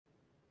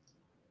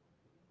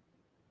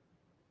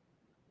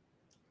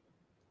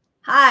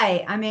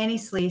Hi, I'm Annie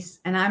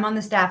Sleece, and I'm on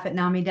the staff at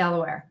NAMI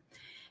Delaware.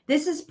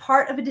 This is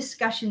part of a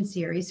discussion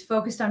series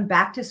focused on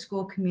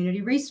back-to-school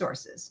community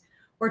resources.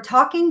 We're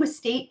talking with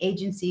state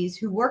agencies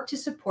who work to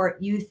support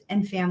youth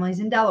and families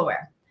in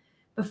Delaware.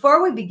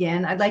 Before we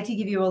begin, I'd like to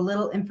give you a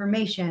little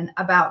information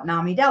about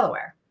NAMI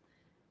Delaware.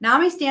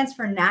 NAMI stands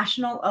for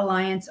National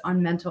Alliance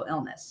on Mental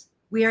Illness.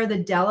 We are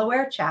the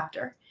Delaware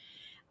chapter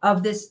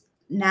of this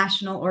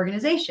national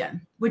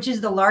organization, which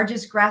is the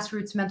largest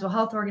grassroots mental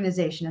health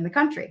organization in the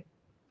country.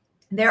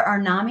 There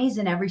are NAMIs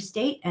in every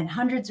state and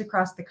hundreds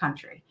across the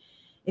country.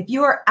 If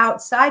you are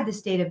outside the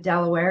state of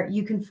Delaware,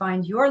 you can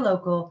find your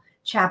local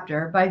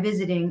chapter by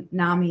visiting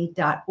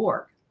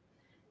NAMI.org.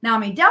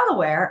 NAMI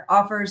Delaware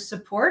offers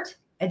support,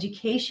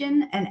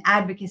 education, and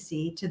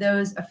advocacy to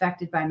those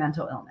affected by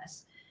mental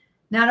illness,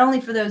 not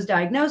only for those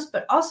diagnosed,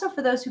 but also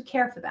for those who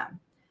care for them.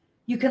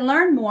 You can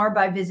learn more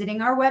by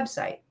visiting our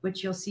website,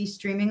 which you'll see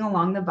streaming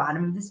along the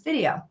bottom of this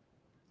video.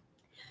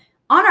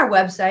 On our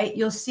website,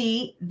 you'll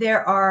see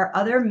there are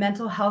other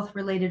mental health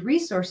related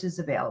resources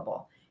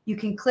available. You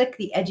can click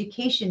the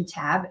Education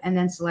tab and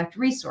then select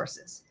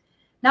Resources.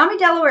 NAMI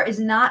Delaware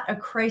is not a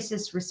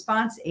crisis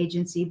response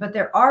agency, but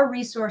there are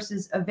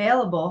resources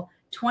available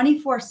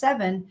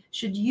 24/7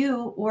 should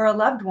you or a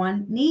loved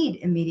one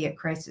need immediate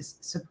crisis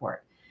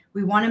support.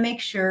 We want to make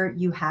sure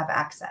you have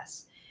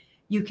access.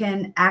 You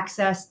can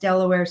access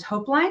Delaware's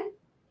Hope Line,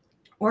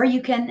 or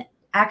you can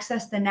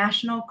access the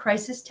National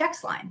Crisis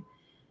Text Line.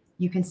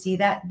 You can see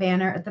that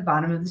banner at the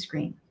bottom of the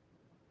screen.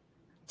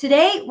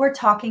 Today, we're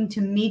talking to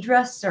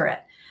Meedra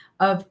Surrate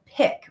of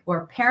PIC,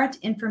 or Parent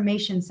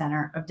Information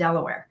Center of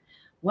Delaware.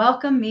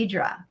 Welcome,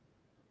 Meedra.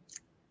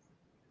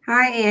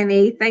 Hi,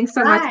 Annie. Thanks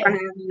so much for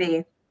having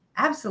me.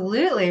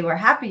 Absolutely. We're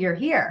happy you're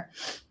here.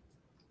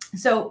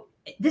 So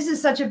this is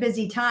such a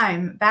busy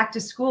time, back to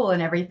school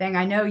and everything.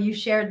 I know you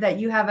shared that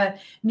you have a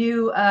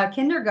new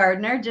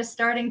kindergartner just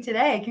starting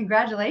today.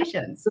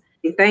 Congratulations.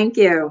 Thank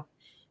you.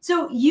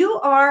 So you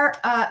are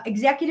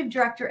executive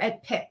director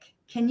at PIC.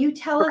 Can you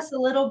tell us a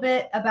little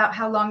bit about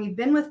how long you've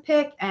been with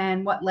PIC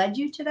and what led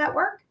you to that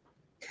work?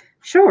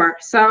 Sure.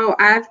 So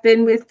I've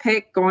been with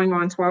PIC going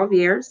on 12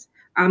 years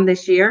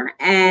this year,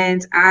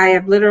 and I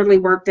have literally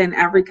worked in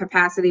every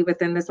capacity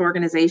within this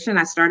organization.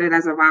 I started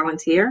as a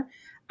volunteer.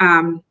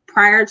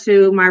 Prior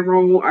to my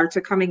role or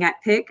to coming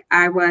at PIC,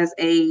 I was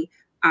a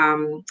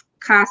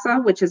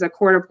CASA, which is a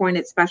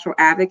court-appointed special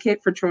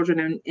advocate for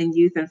children and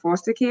youth in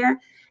foster care.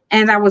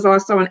 And I was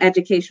also an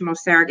educational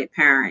surrogate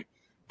parent.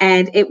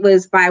 And it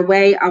was by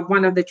way of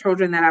one of the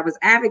children that I was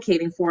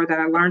advocating for that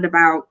I learned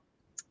about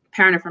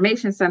Parent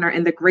Information Center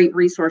and the great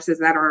resources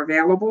that are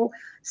available.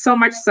 So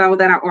much so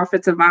that I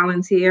offered to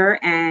volunteer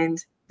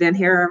and been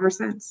here ever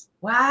since.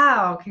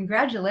 Wow,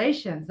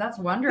 congratulations. That's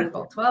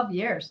wonderful. 12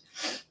 years.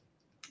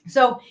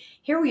 So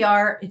here we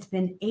are. It's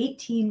been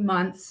 18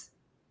 months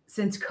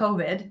since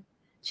COVID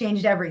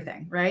changed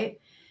everything, right?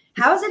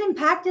 How has it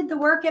impacted the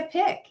work at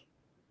PIC?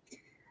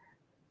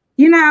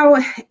 You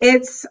know,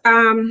 it's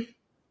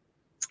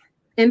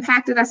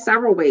impacted us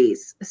several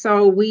ways.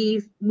 So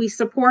we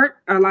support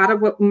a lot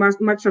of what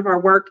much of our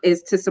work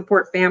is to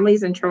support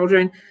families and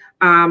children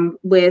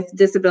with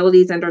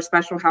disabilities and or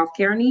special health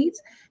care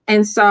needs.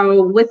 And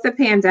so with the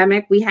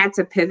pandemic, we had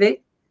to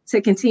pivot to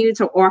continue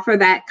to offer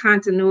that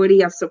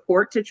continuity of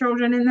support to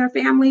children and their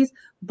families,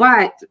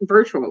 but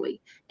virtually.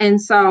 And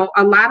so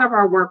a lot of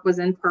our work was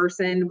in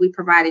person. We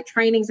provided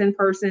trainings in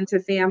person to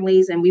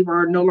families, and we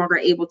were no longer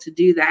able to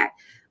do that.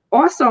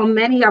 Also,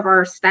 many of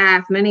our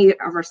staff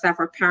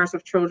are parents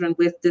of children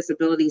with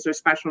disabilities or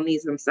special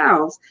needs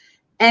themselves.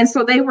 And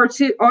so they were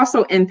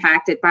also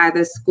impacted by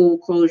the school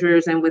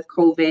closures and with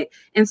COVID.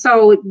 And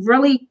so it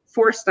really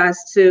forced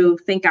us to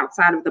think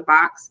outside of the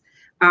box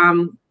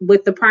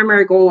with the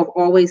primary goal of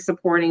always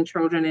supporting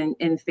children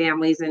and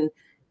families and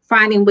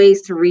finding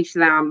ways to reach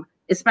them,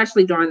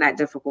 especially during that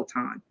difficult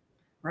time.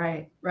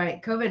 Right.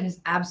 COVID has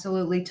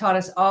absolutely taught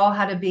us all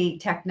how to be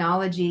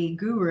technology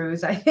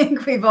gurus. I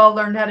think we've all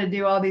learned how to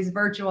do all these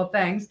virtual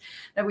things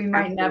that we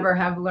might never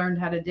have learned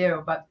how to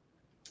do. But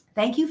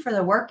thank you for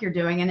the work you're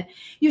doing. And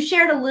you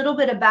shared a little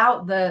bit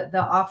about the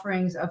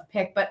offerings of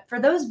PIC, but for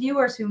those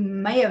viewers who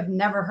may have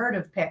never heard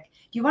of PIC,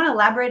 do you want to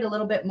elaborate a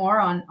little bit more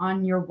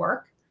on your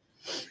work?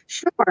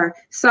 Sure.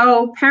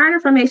 So Parent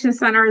Information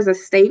Center is a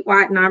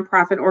statewide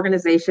nonprofit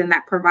organization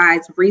that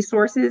provides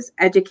resources,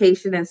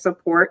 education, and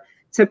support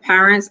to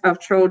parents of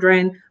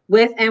children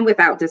with and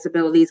without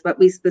disabilities, but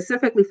we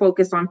specifically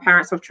focus on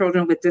parents of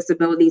children with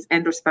disabilities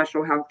and or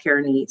special health care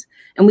needs.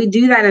 And we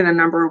do that in a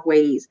number of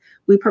ways.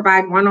 We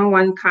provide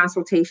one-on-one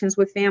consultations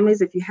with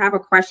families. If you have a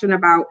question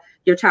about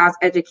your child's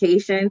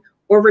education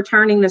or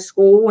returning to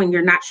school and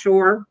you're not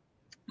sure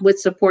what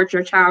support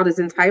your child is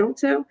entitled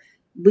to,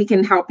 we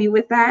can help you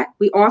with that.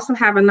 We also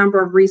have a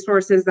number of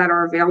resources that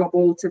are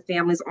available to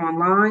families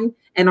online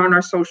and on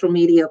our social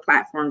media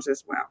platforms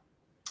as well.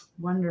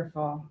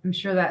 Wonderful. I'm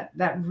sure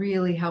that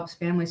really helps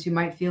families who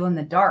might feel in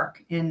the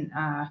dark in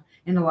a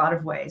lot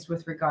of ways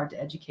with regard to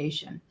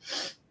education.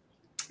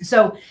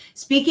 So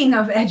speaking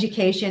of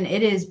education,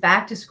 it is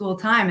back to school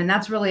time, and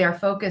that's really our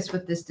focus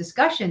with this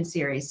discussion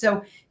series.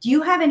 So do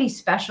you have any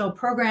special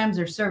programs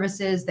or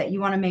services that you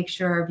want to make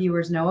sure our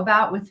viewers know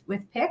about with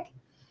PIC?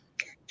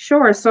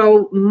 Sure.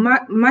 So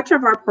much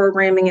of our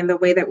programming and the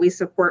way that we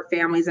support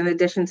families, in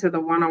addition to the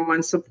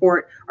one-on-one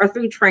support, are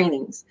through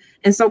trainings.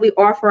 And so we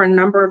offer a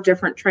number of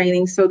different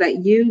trainings so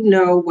that you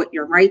know what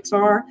your rights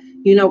are,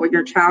 you know what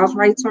your child's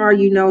rights are,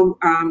 you know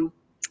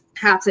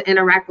how to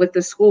interact with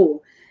the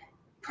school.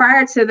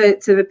 Prior to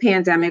the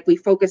pandemic, we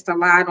focused a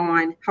lot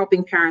on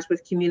helping parents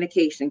with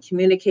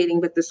communicating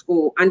with the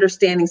school,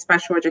 understanding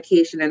special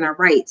education and their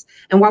rights.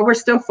 And while we're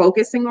still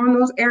focusing on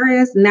those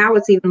areas, now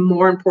it's even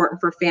more important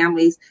for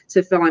families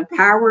to feel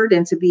empowered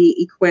and to be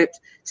equipped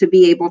to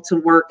be able to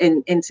work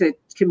and to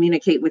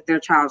communicate with their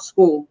child's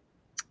school.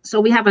 So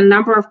we have a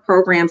number of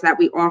programs that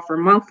we offer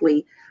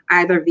monthly,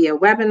 either via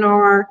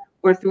webinar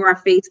or through our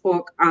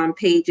Facebook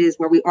pages,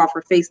 where we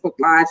offer Facebook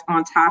Lives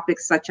on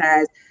topics such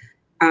as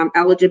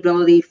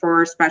eligibility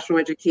for special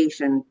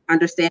education,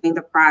 understanding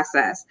the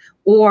process,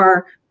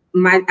 or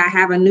I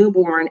have a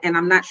newborn and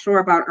I'm not sure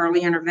about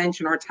early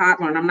intervention, or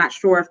toddler, and I'm not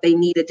sure if they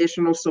need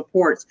additional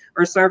supports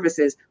or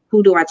services.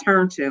 Who do I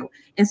turn to?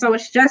 And so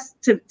it's just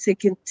to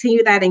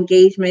continue that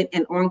engagement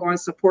and ongoing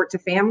support to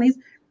families.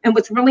 And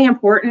what's really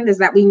important is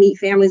that we meet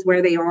families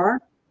where they are.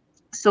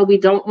 So we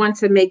don't want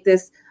to make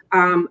this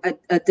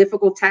a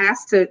difficult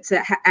task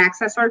to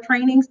access our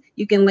trainings.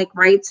 You can link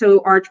right to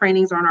our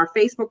trainings on our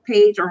Facebook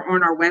page or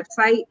on our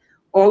website.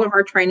 All of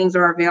our trainings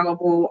are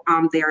available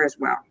there as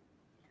well.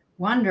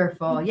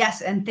 Wonderful.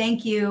 Yes. And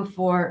thank you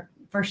for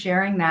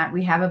sharing that.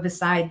 We have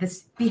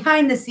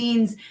behind the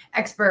scenes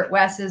expert,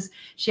 Wes, is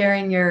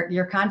sharing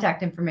your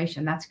contact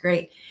information. That's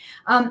great.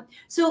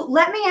 So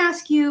let me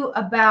ask you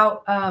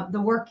about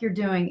the work you're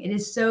doing. It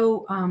is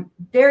so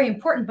very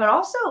important, but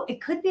also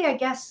it could be, I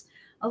guess,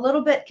 a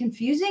little bit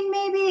confusing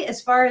maybe as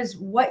far as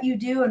what you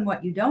do and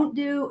what you don't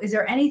do. Is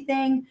there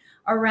anything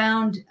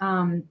around,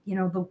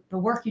 the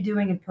work you're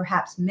doing and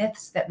perhaps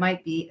myths that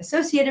might be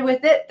associated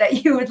with it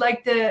that you would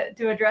like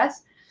to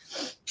address?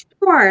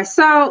 Sure.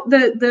 So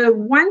the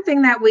one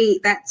thing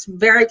that's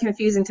very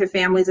confusing to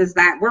families is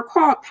that we're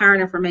called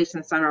Parent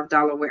Information Center of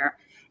Delaware.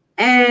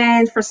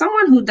 And for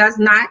someone who does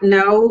not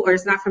know or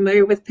is not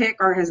familiar with PIC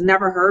or has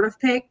never heard of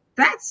PIC,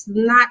 that's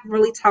not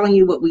really telling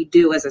you what we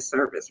do as a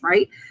service,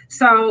 right?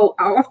 So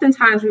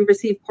oftentimes we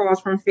receive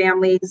calls from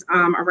families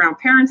around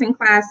parenting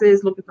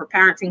classes, looking for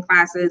parenting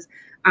classes,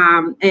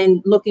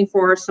 and looking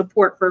for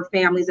support for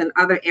families in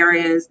other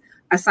areas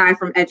aside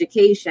from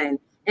education.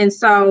 And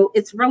so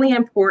it's really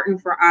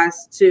important for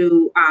us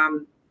to,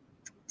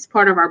 as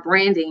part of our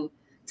branding,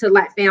 to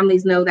let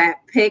families know that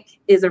PIC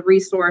is a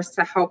resource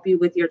to help you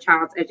with your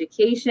child's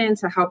education,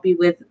 to help you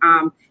with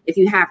if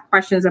you have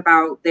questions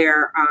about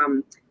their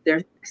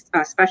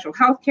special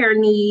health care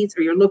needs,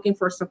 or you're looking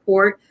for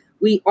support.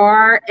 We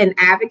are an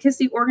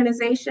advocacy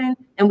organization,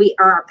 and we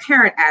are a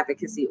parent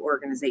advocacy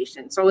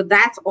organization. So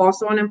that's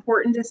also an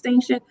important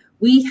distinction.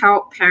 We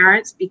help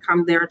parents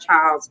become their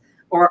child's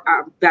or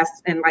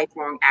best and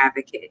lifelong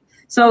advocate.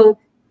 So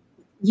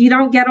you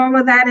don't get all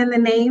of that in the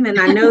name, and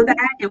I know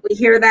that, and we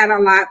hear that a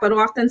lot. But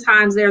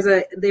oftentimes there's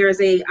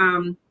a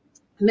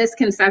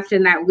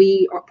misconception that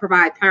we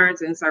provide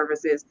parenting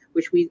services,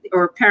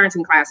 or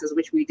parenting classes,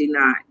 which we do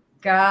not.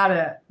 Got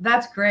it.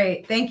 That's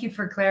great. Thank you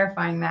for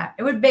clarifying that.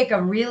 It would make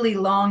a really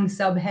long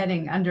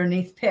subheading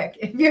underneath PIC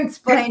if you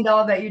explained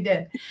all that you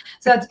did.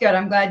 So that's good.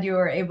 I'm glad you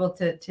were able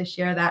to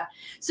share that.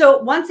 So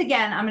once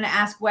again, I'm going to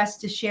ask Wes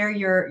to share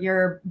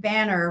your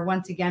banner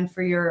once again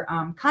for your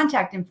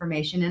contact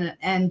information.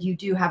 And you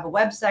do have a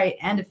website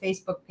and a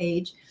Facebook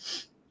page.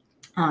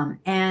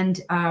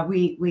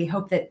 We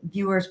hope that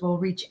viewers will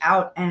reach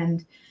out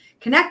and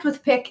connect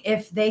with PIC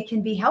if they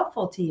can be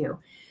helpful to you.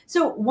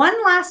 So one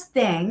last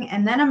thing,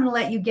 and then I'm going to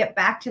let you get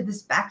back to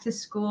this back to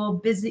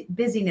school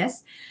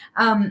busyness.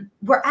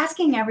 We're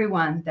asking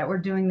everyone that we're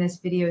doing this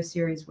video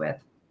series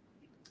with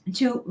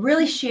to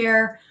really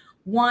share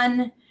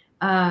one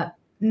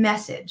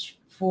message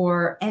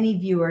for any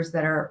viewers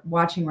that are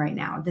watching right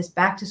now. This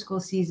back to school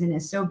season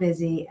is so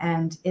busy,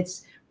 and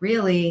it's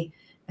really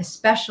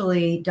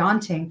especially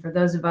daunting for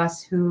those of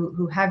us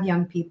who have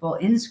young people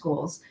in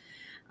schools.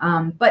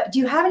 But do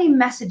you have any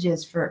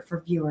messages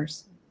for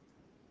viewers?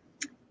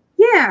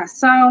 Yeah,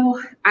 so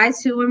I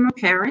too am a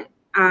parent,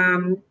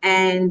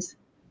 and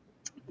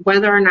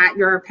whether or not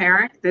you're a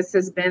parent, this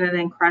has been an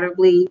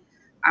incredibly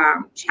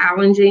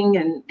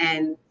challenging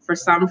and for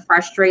some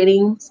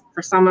frustrating,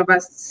 for some of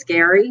us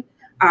scary,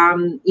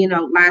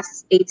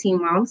 last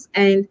 18 months.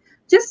 And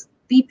just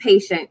be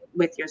patient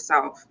with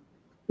yourself.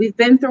 We've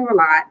been through a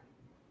lot.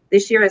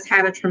 This year has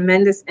had a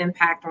tremendous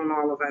impact on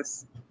all of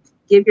us.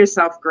 Give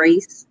yourself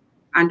grace,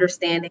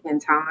 understanding,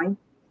 and time.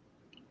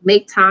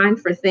 Make time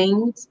for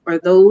things or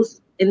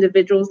those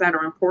individuals that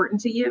are important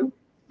to you.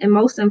 And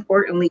most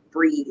importantly,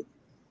 breathe.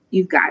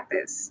 You've got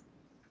this.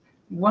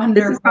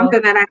 Wonderful. This is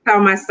something that I tell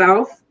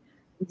myself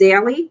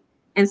daily.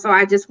 And so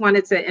I just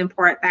wanted to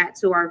impart that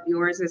to our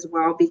viewers as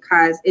well,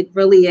 because it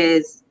really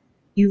is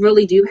you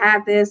really do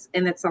have this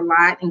and it's a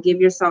lot, and give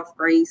yourself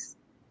grace.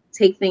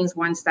 Take things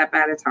one step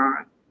at a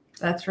time.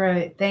 That's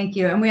right. Thank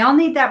you. And we all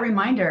need that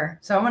reminder.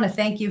 So I want to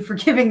thank you for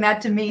giving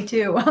that to me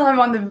too while I'm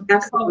on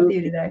the call with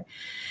you today.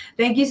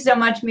 Thank you so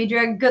much,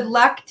 Meedra. Good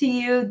luck to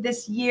you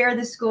this year,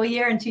 this school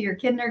year, and to your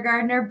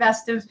kindergartner.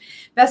 Best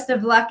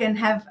of luck, and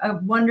have a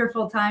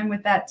wonderful time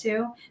with that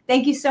too.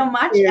 Thank you so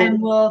much,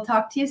 and we'll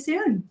talk to you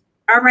soon.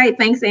 All right.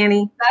 Thanks,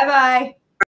 Annie. Bye-bye.